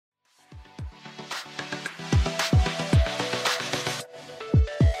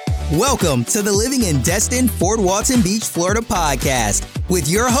Welcome to the Living in Destin, Fort Walton Beach, Florida podcast with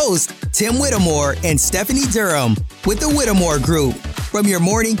your hosts, Tim Whittemore and Stephanie Durham with the Whittemore Group. From your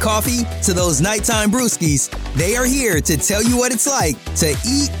morning coffee to those nighttime brewskis, they are here to tell you what it's like to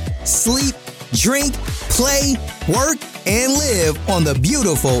eat, sleep, drink, play, work, and live on the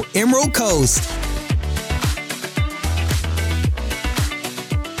beautiful Emerald Coast.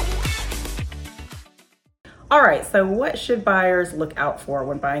 All right, so what should buyers look out for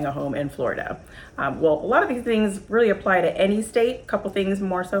when buying a home in Florida? Well, a lot of these things really apply to any state, a couple things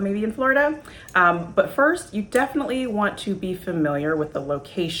more so maybe in Florida. But first, you definitely want to be familiar with the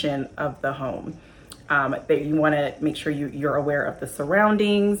location of the home. That you want to make sure you're aware of the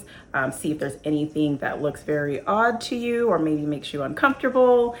surroundings, see if there's anything that looks very odd to you or maybe makes you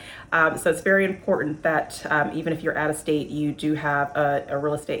uncomfortable. So it's very important that even if you're out of state, you do have a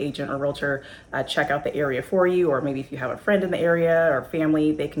real estate agent or realtor check out the area for you, or maybe if you have a friend in the area or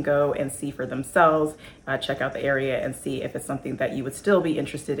family, they can go and see for themselves, check out the area and see if it's something that you would still be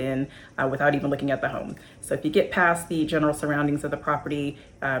interested in without even looking at the home. So if you get past the general surroundings of the property,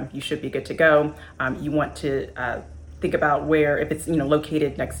 you should be good to go. You want to think about where, if it's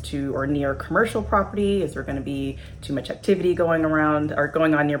located next to or near commercial property, is there going to be too much activity going around or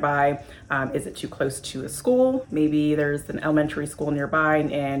going on nearby? Is it too close to a school? Maybe there's an elementary school nearby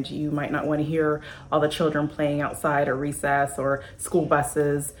and you might not want to hear all the children playing outside or recess, or school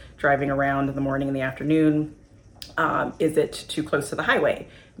buses driving around in the morning and the afternoon. Is it too close to the highway?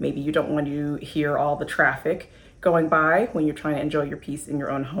 Maybe you don't want to hear all the traffic going by when you're trying to enjoy your peace in your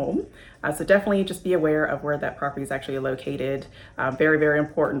own home. So definitely just be aware of where that property is actually located. Very, very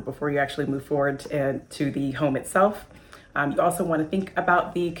important before you actually move forward to the home itself. You also want to think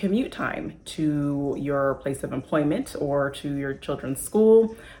about the commute time to your place of employment or to your children's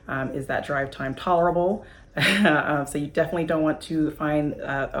school. Is that drive time tolerable? So you definitely don't want to find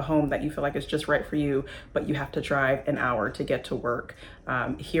a home that you feel like is just right for you, but you have to drive an hour to get to work.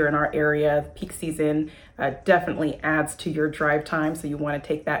 Here in our area, peak season definitely adds to your drive time. So you want to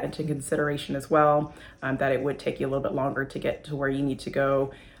take that into consideration as well, that it would take you a little bit longer to get to where you need to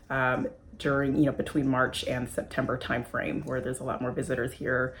go during, between March and September timeframe, where there's a lot more visitors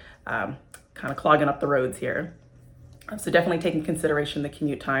here, kind of clogging up the roads here. So definitely take in consideration the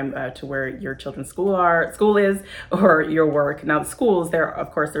commute time to where your children's school is, or your work. Now the schools,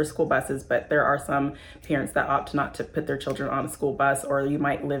 there's school buses, but there are some parents that opt not to put their children on a school bus, or you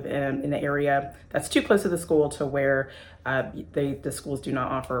might live in an area that's too close to the school to where the schools do not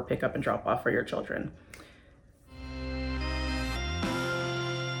offer pick up and drop off for your children.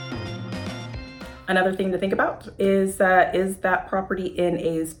 Another thing to think about is that property in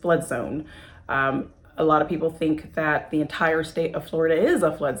a flood zone? A lot of people think that the entire state of Florida is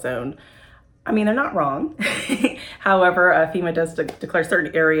a flood zone. I mean, they're not wrong. However, FEMA does declare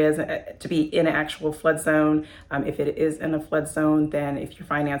certain areas to be in an actual flood zone. If it is in a flood zone, then if you're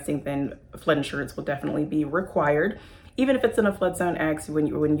financing, then flood insurance will definitely be required. Even if it's in a flood zone X, when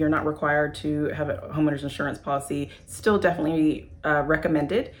you're not required to have a homeowner's insurance policy, still definitely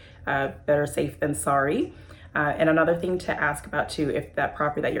recommended. Better safe than sorry. And another thing to ask about too, if that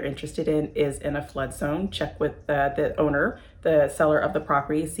property that you're interested in is in a flood zone, check with the owner, the seller of the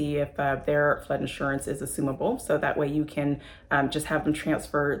property, see if their flood insurance is assumable. So that way you can just have them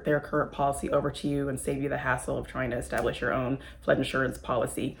transfer their current policy over to you and save you the hassle of trying to establish your own flood insurance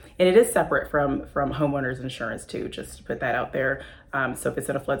policy. And it is separate from homeowner's insurance too, just to put that out there. So if it's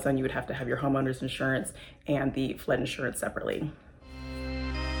in a flood zone, you would have to have your homeowner's insurance and the flood insurance separately.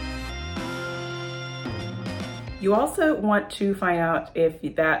 You also want to find out if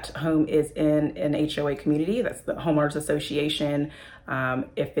that home is in an HOA community, that's the homeowners association.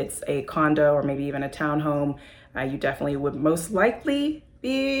 If it's a condo or maybe even a townhome, you definitely would most likely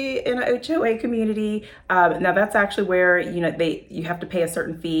be in an HOA community. Now that's actually where you have to pay a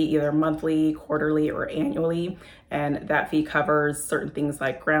certain fee, either monthly, quarterly, or annually, and that fee covers certain things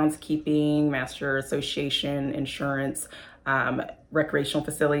like groundskeeping, master association, insurance, recreational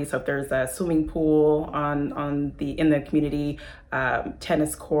facilities. So if there's a swimming pool in the community,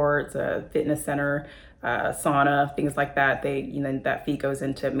 tennis courts, a fitness center, sauna, things like that, that fee goes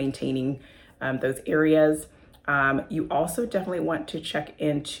into maintaining those areas. You also definitely want to check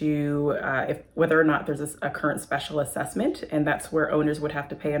into whether or not there's a current special assessment, and that's where owners would have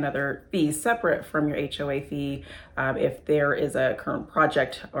to pay another fee separate from your HOA fee if there is a current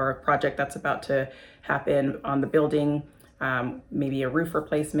project or a project that's about to happen on the building. Maybe a roof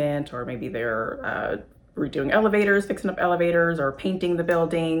replacement, or maybe they're redoing elevators, fixing up elevators, or painting the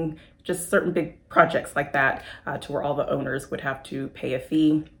building, just certain big projects like that, to where all the owners would have to pay a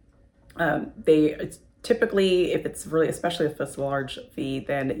fee. It's Typically, if it's really, especially if it's a large fee,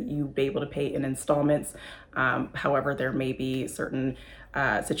 then you'll be able to pay in installments. However, there may be certain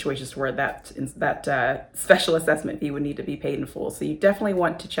situations where that special assessment fee would need to be paid in full. So you definitely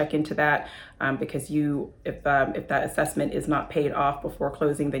want to check into that because if that assessment is not paid off before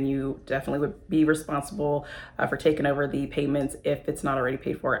closing, then you definitely would be responsible for taking over the payments if it's not already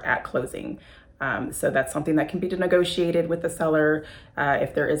paid for at closing. So that's something that can be negotiated with the seller.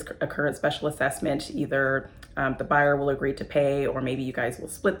 If there is a current special assessment, either the buyer will agree to pay, or maybe you guys will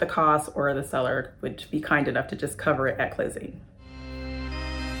split the cost, or the seller would be kind enough to just cover it at closing.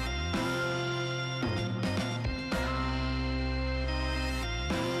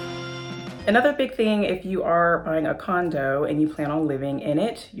 Another big thing, if you are buying a condo and you plan on living in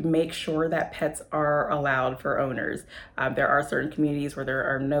it, you make sure that pets are allowed for owners. There are certain communities where there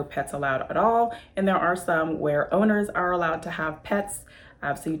are no pets allowed at all, and there are some where owners are allowed to have pets.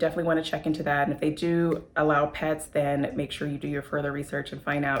 So you definitely want to check into that. And if they do allow pets, then make sure you do your further research and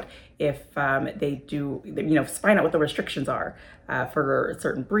find out if they do, find out what the restrictions are for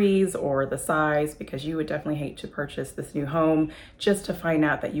certain breeds or the size, because you would definitely hate to purchase this new home just to find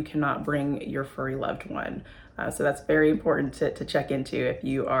out that you cannot bring your furry loved one. So that's very important to check into if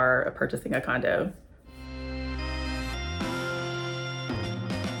you are purchasing a condo.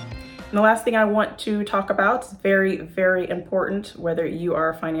 And the last thing I want to talk about is very, very important, whether you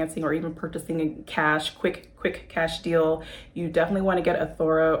are financing or even purchasing a quick cash deal, you definitely want to get a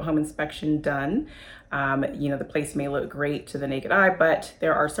thorough home inspection done. The place may look great to the naked eye, but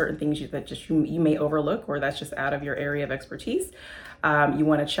there are certain things that you may overlook, or that's just out of your area of expertise. You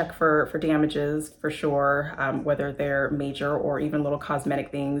want to check for damages for sure, whether they're major or even little cosmetic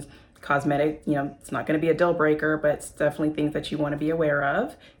things. Cosmetic, it's not going to be a deal breaker, but it's definitely things that you want to be aware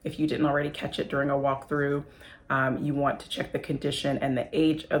of. If you didn't already catch it during a walkthrough, you want to check the condition and the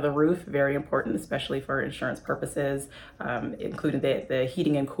age of the roof. Very important, especially for insurance purposes, including the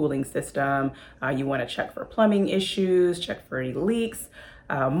heating and cooling system. You want to check for plumbing issues, check for any leaks,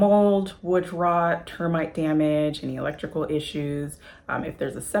 mold, wood rot, termite damage, any electrical issues. If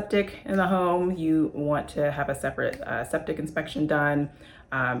there's a septic in the home, you want to have a separate septic inspection done.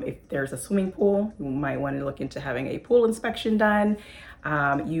 If there's a swimming pool, you might want to look into having a pool inspection done.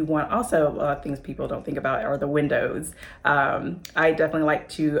 You want also, things people don't think about are the windows. I definitely like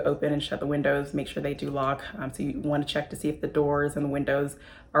to open and shut the windows, make sure they do lock. So you want to check to see if the doors and the windows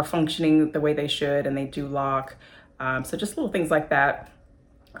are functioning the way they should and they do lock. So just little things like that.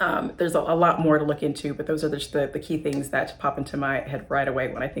 There's a lot more to look into, but those are just the key things that pop into my head right away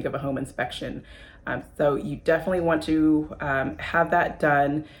when I think of a home inspection. So you definitely want to have that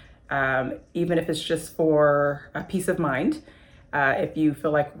done, even if it's just for a peace of mind. If you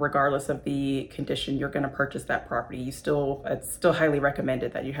feel like regardless of the condition you're going to purchase that property, it's still highly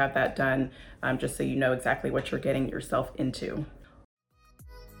recommended that you have that done, just so you know exactly what you're getting yourself into.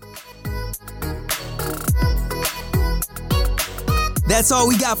 That's all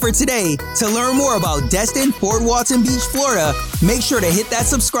we got for today. To learn more about Destin, Fort Walton Beach, Florida, make sure to hit that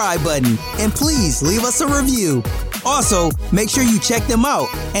subscribe button and please leave us a review. Also, make sure you check them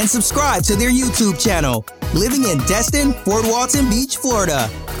out and subscribe to their YouTube channel, Living in Destin, Fort Walton Beach, Florida.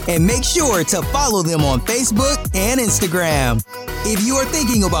 And make sure to follow them on Facebook and Instagram. If you are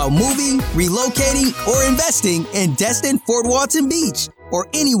thinking about moving, relocating, or investing in Destin, Fort Walton Beach, or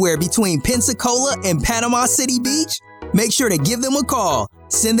anywhere between Pensacola and Panama City Beach, make sure to give them a call,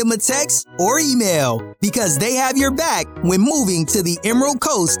 send them a text, or email, because they have your back when moving to the Emerald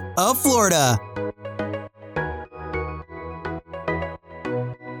Coast of Florida.